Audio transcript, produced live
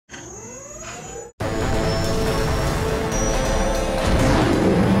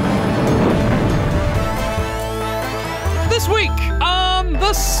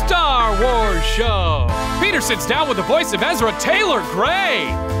Show. Peter sits down with the voice of Ezra, Taylor Gray.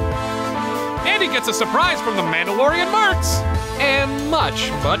 Andi gets a surprise from the Mandalorian Mercs. And much,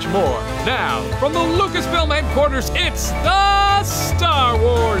 much more. Now, from the Lucasfilm headquarters, it's the Star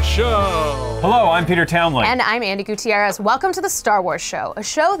Wars Show. Hello, I'm Peter Townley. And I'm Andi Gutierrez. Welcome to the Star Wars Show, a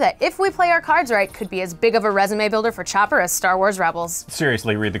show that, if we play our cards right, could be as big of a resume builder for Chopper as Star Wars Rebels.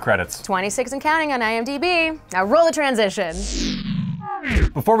 Seriously, read the credits. 26 and counting on IMDb. Now roll the transition.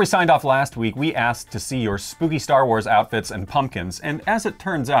 Before we signed off last week, we asked to see your spooky Star Wars outfits and pumpkins, and as it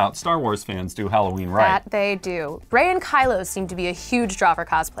turns out, Star Wars fans do Halloween right. That they do. Rey and Kylo seem to be a huge draw for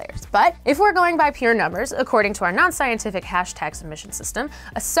cosplayers, but if we're going by pure numbers, according to our non-scientific hashtag submission system,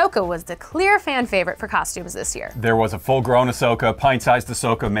 Ahsoka was the clear fan favorite for costumes this year. There was a full-grown Ahsoka, pint-sized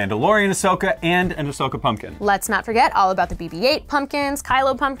Ahsoka, Mandalorian Ahsoka, and an Ahsoka pumpkin. Let's not forget all about the BB-8 pumpkins,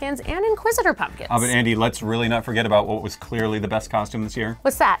 Kylo pumpkins, and Inquisitor pumpkins. But Andi, let's really not forget about what was clearly the best costume this year.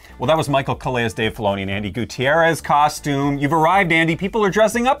 What's that? Well, that was Michael Calais, Dave Filoni, and Andi Gutierrez costume. You've arrived, Andi. People are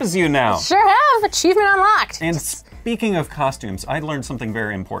dressing up as you now. Sure have. Achievement unlocked. And speaking of costumes, I learned something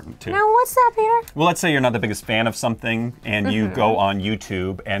very important too. Now, what's that, Peter? Well, let's say you're not the biggest fan of something, and you go on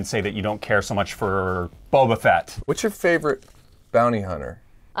YouTube and say that you don't care so much for Boba Fett. What's your favorite bounty hunter?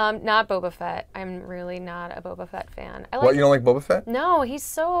 Not Boba Fett. I'm really not a Boba Fett fan. What, you don't like Boba Fett? No, he's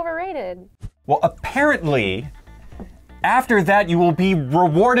so overrated. Well, apparently, after that, you will be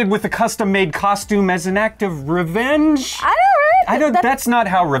rewarded with a custom-made costume as an act of revenge. That's not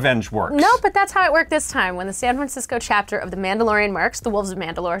how revenge works. No, but that's how it worked this time when the San Francisco chapter of the Mandalorian Mercs, the Wolves of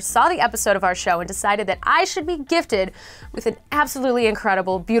Mandalore, saw the episode of our show and decided that I should be gifted with an absolutely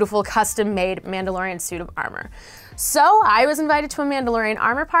incredible, beautiful, custom-made Mandalorian suit of armor. So I was invited to a Mandalorian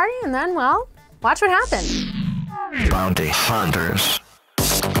armor party, and then, well, watch what happened. Bounty hunters.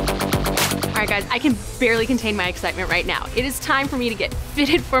 All right, guys, I can barely contain my excitement right now. It is time for me to get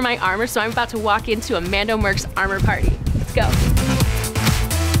fitted for my armor, so I'm about to walk into a Mando Mercs armor party. Let's go.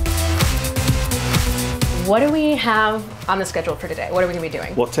 What do we have on the schedule for today? What are we gonna be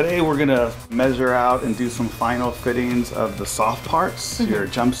doing? Well, today we're gonna measure out and do some final fittings of the soft parts, your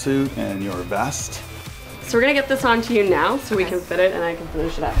jumpsuit and your vest. So we're gonna get this onto you now so we can fit it and I can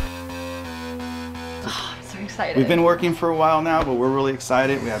finish it up. Excited. We've been working for a while now, but we're really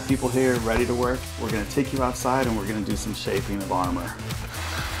excited. We have people here ready to work. We're gonna take you outside and we're gonna do some shaping of armor.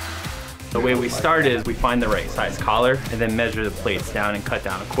 The way we start is we find the right size collar and then measure the plates down and cut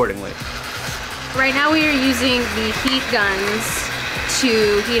down accordingly. Right now we are using the heat guns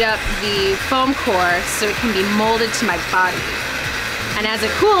to heat up the foam core so it can be molded to my body. And as it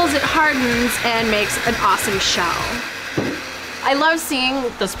cools, it hardens and makes an awesome shell. I love seeing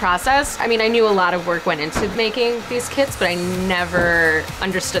this process. I mean, I knew a lot of work went into making these kits, but I never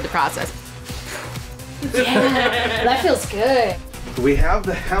understood the process. Yeah, that feels good. We have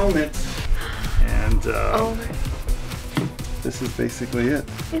the helmet, and this is basically it.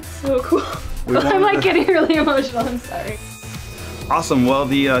 It's so cool. I'm like getting really emotional, I'm sorry. Awesome, well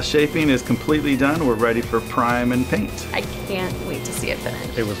the shaping is completely done. We're ready for prime and paint. I can't wait to see it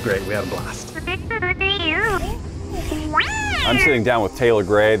finished. It was great, we had a blast. I'm sitting down with Taylor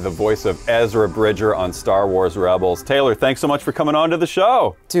Gray, the voice of Ezra Bridger on Star Wars Rebels. Taylor, thanks so much for coming on to the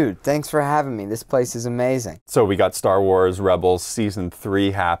show. Dude, thanks for having me. This place is amazing. So we got Star Wars Rebels Season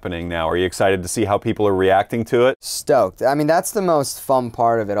 3 happening now. Are you excited to see how people are reacting to it? Stoked. I mean, that's the most fun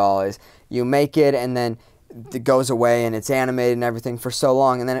part of it all is you make it and then it goes away and it's animated and everything for so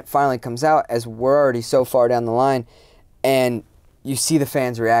long and then it finally comes out as we're already so far down the line and you see the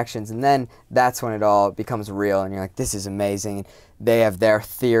fans' reactions, and then that's when it all becomes real, and you're like, this is amazing. They have their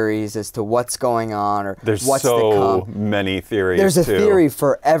theories as to what's going on or what's to come. There's so many theories, There's a theory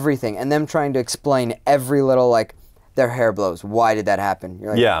for everything, and them trying to explain every little, like, their hair blows. Why did that happen?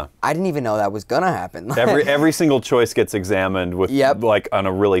 You're like, yeah. I didn't even know that was gonna happen. every single choice gets examined with, like, on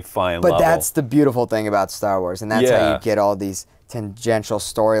a really fine level. But that's the beautiful thing about Star Wars, and that's how you get all these tangential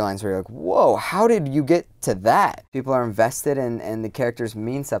storylines where you're like, whoa, how did you get to that? People are invested and the characters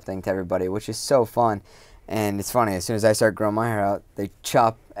mean something to everybody, which is so fun. And it's funny, as soon as I start growing my hair out, they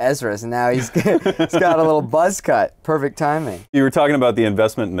chop Ezra's, and now he's got a little buzz cut. Perfect timing. You were talking about the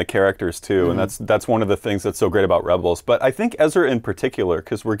investment in the characters too, and that's one of the things that's so great about Rebels. But I think Ezra in particular,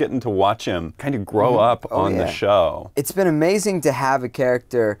 because we're getting to watch him kind of grow up on the show. It's been amazing to have a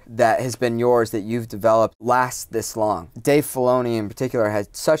character that has been yours, that you've developed, last this long. Dave Filoni in particular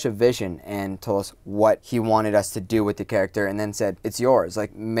had such a vision and told us what he wanted us to do with the character, and then said, it's yours,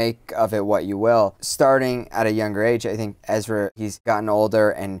 like, make of it what you will. Starting at a younger age, I think Ezra, he's gotten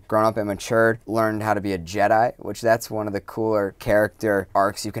older and and grown up and matured, learned how to be a Jedi, which that's one of the cooler character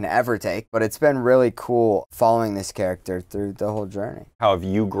arcs you can ever take. But it's been really cool following this character through the whole journey. How have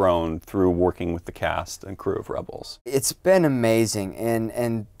you grown through working with the cast and crew of Rebels? It's been amazing,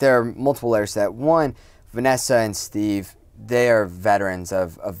 and there are multiple layers to that. One, Vanessa and Steve, they are veterans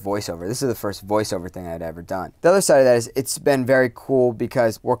of voiceover. This is the first voiceover thing I'd ever done. The other side of that is it's been very cool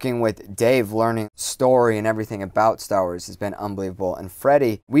because working with Dave, learning story and everything about Star Wars has been unbelievable. And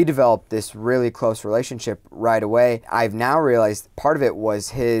Freddie, we developed this really close relationship right away. I've now realized part of it was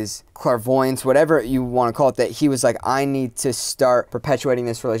his clairvoyance, whatever you want to call it, that he was like, I need to start perpetuating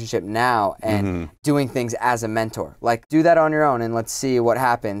this relationship now and doing things as a mentor. Like, do that on your own and let's see what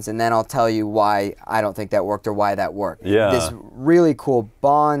happens, and then I'll tell you why I don't think that worked or why that worked. Yeah. This really cool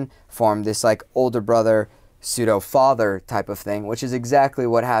bond formed, this like older brother pseudo-father type of thing, which is exactly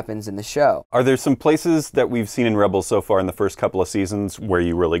what happens in the show. Are there some places that we've seen in Rebels so far in the first couple of seasons where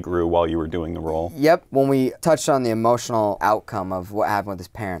you really grew while you were doing the role? Yep. When we touched on the emotional outcome of what happened with his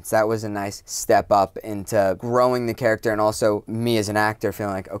parents, that was a nice step up into growing the character, and also me as an actor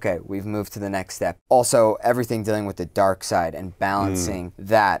feeling like, okay, we've moved to the next step. Also, everything dealing with the dark side and balancing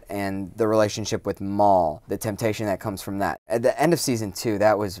that, and the relationship with Maul, the temptation that comes from that. At the end of season 2,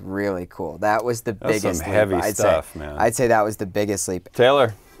 that was really cool. That was the biggest some heavy stuff, man. man. I'd say that was the biggest leap.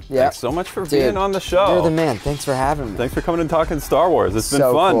 Taylor, thanks so much for being on the show. You're the man. Thanks for having me. Thanks for coming and talking Star Wars. It's been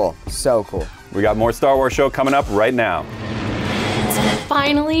so fun. Cool. So cool. We got more Star Wars show coming up right now. It's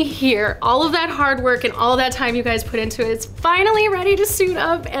finally here. All of that hard work and all that time you guys put into it, it's finally ready to suit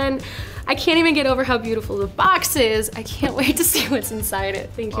up, and I can't even get over how beautiful the box is. I can't wait to see what's inside it.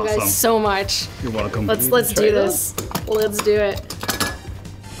 Thank you guys so much. You're welcome. Let's do this. Let's do it.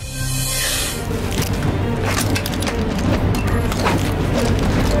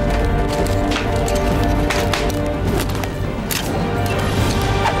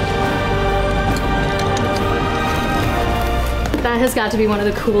 That has got to be one of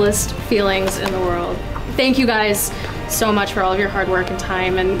the coolest feelings in the world. Thank you guys so much for all of your hard work and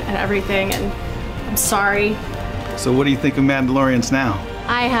time and everything, and I'm sorry. So what do you think of Mandalorians now?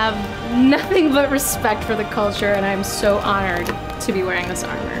 I have nothing but respect for the culture, and I'm so honored to be wearing this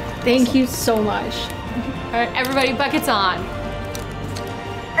armor. Thank you so much. All right, everybody, buckets on.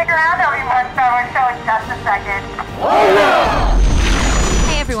 Stick around, there'll be more Star Wars show in just a second.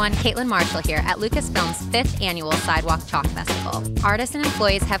 Hey everyone, Caitlin Marshall here at Lucasfilm's 5th annual Sidewalk Chalk Festival. Artists and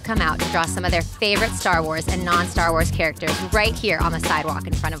employees have come out to draw some of their favorite Star Wars and non-Star Wars characters right here on the sidewalk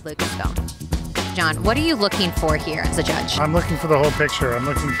in front of Lucasfilm. John, what are you looking for here as a judge? I'm looking for the whole picture. I'm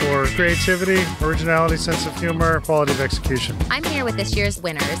looking for creativity, originality, sense of humor, quality of execution. I'm here with this year's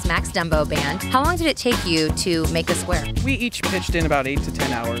winners, Max Dumbo Band. How long did it take you to make the square? We each pitched in about 8 to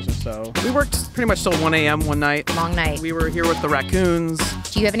 10 hours or so. We worked pretty much till 1 a.m. one night. Long night. We were here with the raccoons.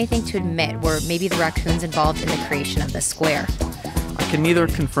 Do you have anything to admit? Were maybe the raccoons involved in the creation of the square? I can neither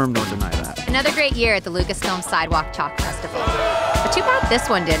confirm nor deny that. Another great year at the Lucasfilm Sidewalk Chalk Festival. But too bad this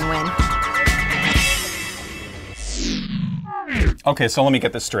one didn't win. Okay, so let me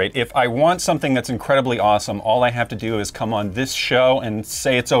get this straight. If I want something that's incredibly awesome, all I have to do is come on this show and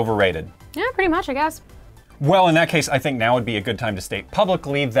say it's overrated. Yeah, pretty much, I guess. Well, in that case, I think now would be a good time to state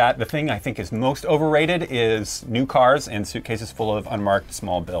publicly that the thing I think is most overrated is new cars and suitcases full of unmarked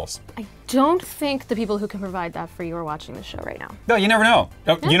small bills. I don't think the people who can provide that for you are watching this show right now. No, you never know.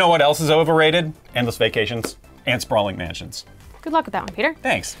 You know what else is overrated? Endless vacations and sprawling mansions. Good luck with that one, Peter.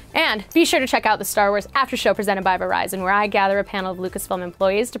 Thanks. And be sure to check out the Star Wars After Show presented by Verizon, where I gather a panel of Lucasfilm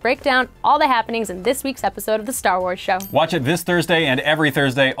employees to break down all the happenings in this week's episode of the Star Wars Show. Watch it this Thursday and every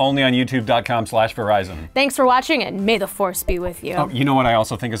Thursday only on youtube.com/Verizon. Thanks for watching, and may the Force be with you. Oh, you know what I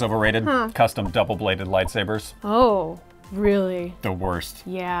also think is overrated? Custom double-bladed lightsabers. Oh, really? The worst.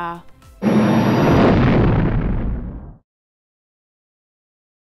 Yeah.